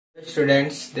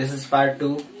Students, this is part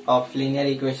 2 of linear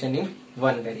equation in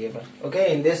one variable.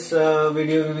 Okay, in this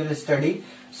video we will study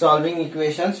solving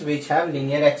equations which have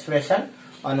linear expression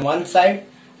on one side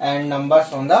and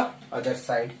numbers on the other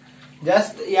side.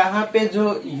 Just यहाँ पे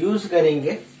जो use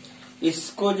करेंगे,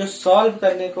 इसको जो solve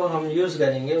करने को हम use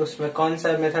करेंगे, उसमें कौन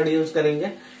सा मेथड यूज करेंगे?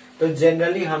 तो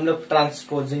जनरली हम लोग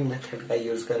ट्रांसपोजिंग मेथड का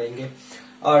यूज करेंगे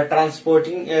और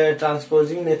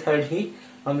ट्रांसपोजिंग मेथड ही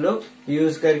हम लोग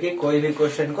यूज करके कोई भी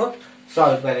क्वेश्चन को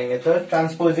सॉल्व करेंगे। तो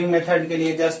ट्रांसपोजिंग मेथड के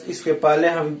लिए जस्ट इसके पहले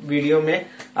हम वीडियो में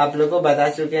आप लोग को बता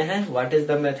चुके हैं what is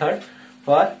the method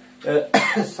for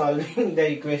solving the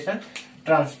equation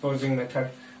transposing method.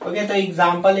 Okay, तो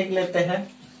एग्जांपल एक लेते हैं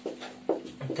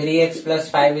 3x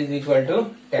 + 5 =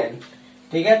 10।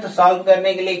 ठीक है, तो सॉल्व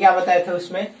करने के लिए क्या बताए थे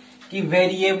उसमें कि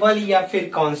वेरिएबल या फिर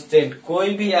कांस्टेंट कोई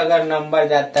भी अगर नंबर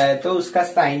जाता है तो उसका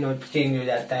साइन चेंज हो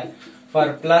जाता है। फॉर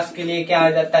प्लस के लिए क्या आ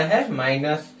जाता है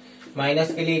माइनस,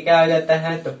 माइनस के लिए क्या आ जाता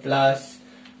है तो प्लस,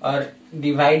 और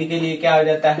डिवाइड के लिए क्या आ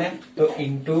जाता है तो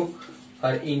इनटू,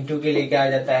 और इनटू के लिए क्या आ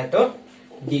जाता है तो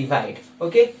डिवाइड।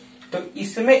 ओके, तो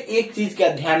इसमें एक चीज का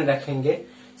ध्यान रखेंगे।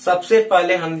 सबसे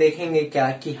पहले हम देखेंगे क्या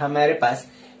कि हमारे पास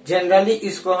जनरली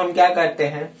इसको हम क्या करते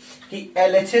हैं कि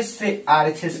LHS से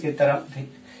RHS की तरफ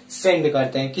सेंड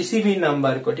करते हैं किसी भी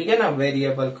नंबर को, ठीक है ना,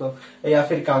 वेरिएबल को या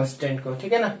फिर कांस्टेंट को,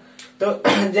 ठीक है ना। तो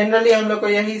जनरली हम लोग को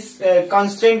यही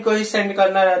कांस्टेंट को ही सेंड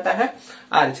करना रहता है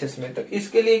RHS में। तो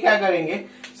इसके लिए क्या करेंगे,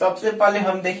 सबसे पहले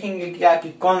हम देखेंगे क्या कि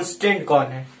कांस्टेंट कौन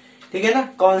है, ठीक है ना,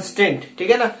 कांस्टेंट,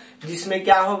 ठीक है ना, जिसमें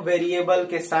क्या हो वेरिएबल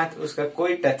के साथ उसका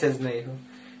कोई टचेज नहीं हो।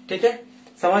 ठीक है,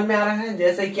 समझ में आ रहा है?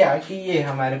 जैसे क्या कि ये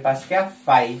हमारे पास क्या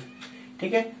 5,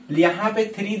 ठीक है, यहाँ पे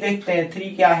 3 देखते हैं।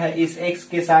 3 क्या है, इस x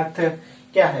के साथ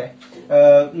क्या है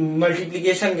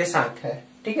मल्टीप्लीकेशन के साथ है,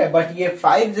 ठीक है। बट ये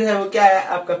 5 जो है वो क्या है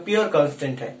आपका प्योर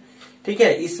कांस्टेंट है, ठीक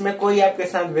है, इसमें कोई आपके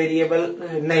साथ वेरिएबल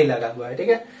नहीं लगा हुआ है, ठीक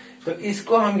है। तो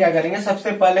इसको हम क्या करेंगे,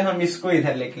 सबसे पहले हम इसको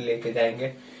इधर लेके जाएंगे,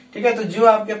 ठीक है। तो जो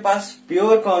आपके पास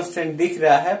प्योर कांस्टेंट दिख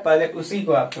रहा है पहले उसी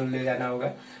को आपको ले जाना होगा।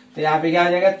 तो यहाँ पे क्या आ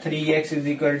जाएगा 3x =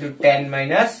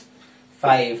 10 -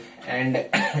 5 एंड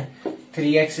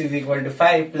 3x =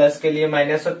 5 प्लस के लिए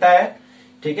माइनस होता है,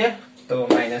 ठीक है, तो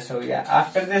माइनस हो गया।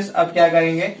 आफ्टर दिस अब क्या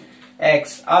करेंगे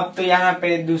x, अब तो यहाँ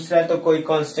पे दूसरा तो कोई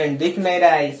कांस्टेंट दिख नहीं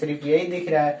रहा है, सिर्फ यही दिख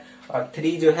रहा है, और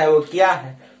 3 जो है वो क्या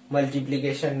है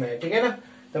मल्टीप्लीकेशन में है, ठीक है ना।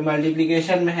 तो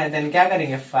मल्टीप्लीकेशन में है देन क्या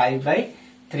करेंगे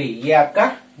 5/3, ये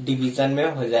आपका डिवीजन में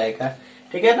हो जाएगा,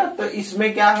 ठीक है ना। तो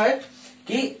इसमें क्या है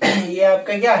कि ये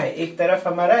आपका क्या है, एक तरफ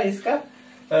हमारा इसका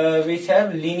विच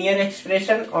है linear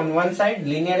expression on one side,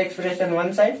 linear expression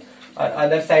one side, और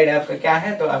अदर साइड आपका क्या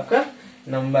है तो आपका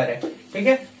नंबर है, ठीक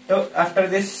है। तो after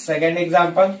this second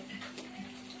example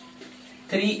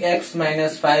 3x - 5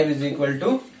 =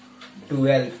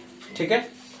 12, ठीक है।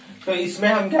 तो इसमें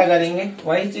हम क्या करेंगे,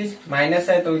 वही चीज माइनस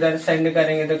है तो उधर सेंड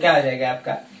करेंगे तो क्या आ जाएगा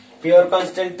आपका प्योर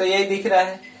कांस्टेंट, तो यही दिख रहा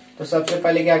है। तो सबसे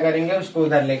पहले क्या करेंगे उसको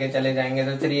उधर लेके चले जाएंगे।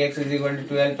 तो 3x =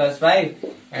 12 + 5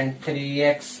 and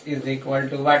 3x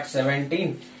 = what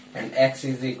 17 and x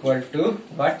 =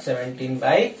 what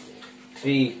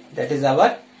 17/3, that is our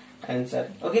answer.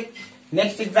 Okay,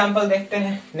 next example देखते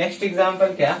हैं। नेक्स्ट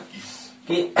एग्जांपल क्या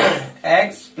कि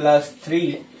x +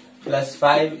 3 +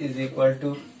 5 =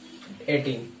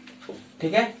 18,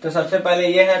 ठीक है। तो सबसे पहले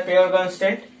ये है प्योर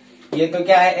कांस्टेंट, ये तो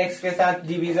क्या है x के साथ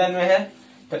डिवीजन में है,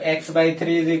 तो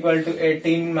x/3 =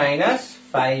 18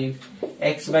 - 5,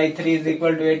 x/3 =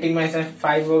 18 -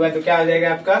 5 होगा तो क्या हो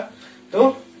जाएगा आपका तो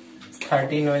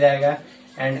 13 हो जाएगा,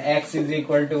 and x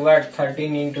 = what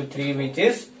 13 × 3 which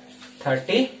is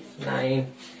 39,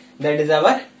 that is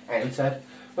our answer.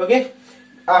 Okay,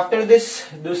 after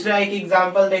this दूसरा एक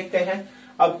एग्जांपल देखते हैं।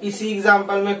 अब इसी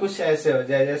एग्जांपल में कुछ ऐसे हो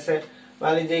जाए, जैसे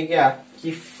मान लीजिए क्या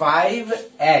कि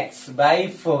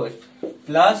 5x/4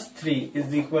 + 3 =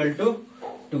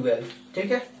 12,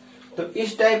 ठीक है। तो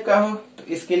इस टाइप का हो तो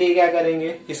इसके लिए क्या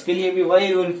करेंगे, इसके लिए भी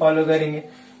वही रूल फॉलो करेंगे।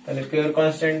 पहले प्योर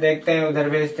कांस्टेंट देखते हैं, उधर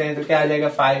भेजते हैं, तो क्या आ जाएगा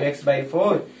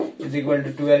 5x/4 =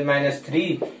 12 -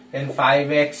 3, then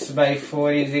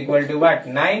 5x/4 = what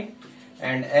 9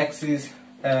 and x is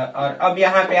और अब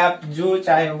यहाँ पे आप जो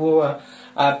चाहे वो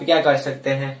आप क्या कर सकते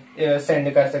हैं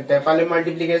सेंड कर सकते हैं। पहले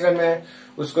मल्टीप्लीकेशन में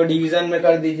उसको डिवीजन में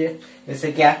कर दीजिए,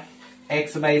 जैसे क्या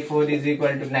x/4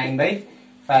 =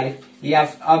 9/5, या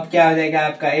अब क्या हो जाएगा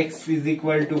आपका x =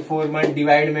 4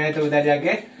 डिवाइड में है तो उधर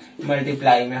जाके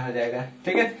मल्टीप्लाई में हो जाएगा,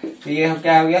 ठीक है। तो ये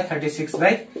क्या हो गया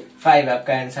 36/5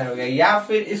 आपका आंसर हो गया। या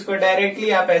फिर इसको डायरेक्टली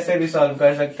आप ऐसे भी सॉल्व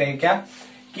कर सकते हैं क्या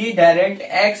कि डायरेक्ट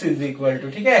x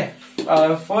 = ठीक है,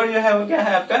 और 4 जो है वो क्या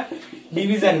है आपका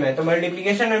डिवीजन में, तो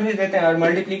मल्टीप्लीकेशन में भेज देते हैं, और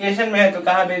मल्टीप्लीकेशन में है तो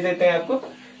कहाँ भेज देते हैं आपको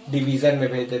डिवीजन में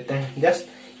भेज देते हैं। जस्ट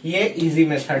ये इजी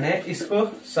मेथड है, इसको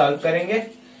सॉल्व करेंगे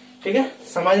ठीक है,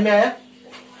 समझ में आया।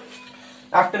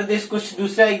 आफ्टर दिस कुछ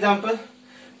दूसरा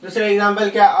एग्जाम्पल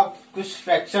क्या, अब कुछ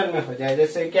फ्रैक्शन में हो जाए,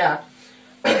 जैसे क्या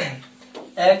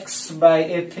x by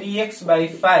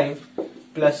 3x/5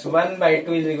 plus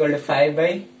 1/2 is equal to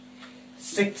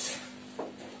 5/6।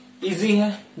 Easy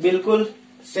है, बिल्कुल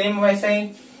सेम वैसा ही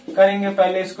करेंगे।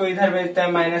 पहले इसको इधर भेजते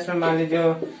हैं माइनस में, मान लीजिए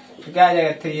तो क्या आ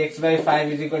जाएगा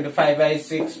 3x/5 is equal to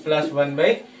 5/6 plus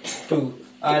 1/2।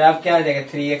 और अब क्या आ जाएगा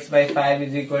 3x/5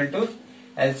 is equal to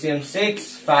LCM 6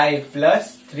 5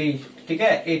 plus 3, ठीक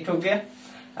है 8 हो गया।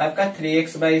 आपका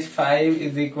 3x/5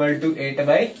 is equal to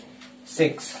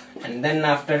 8/6 and then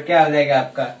after क्या आ जाएगा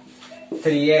आपका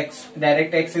 3x,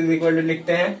 direct x is equal to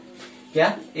लिखते हैं क्या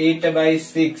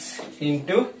 8/6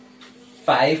 इंटू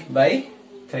 5/3,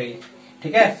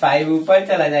 ठीक है। 5 ऊपर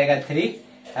चला जाएगा, 3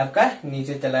 आपका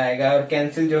नीचे चला आएगा और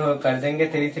कैंसिल जो हो कर देंगे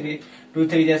 2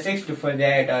 3 जा 6 2 4 जा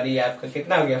 8 और ये आपका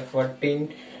कितना हो गया 14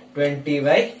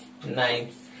 20/9।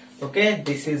 Okay,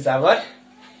 this is our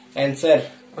answer.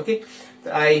 Okay,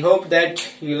 I hope that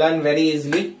you learn very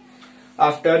easily.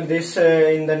 After this,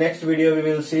 in the next video, we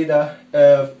will see the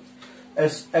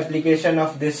application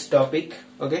of this topic.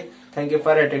 Okay, thank you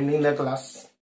for attending the class.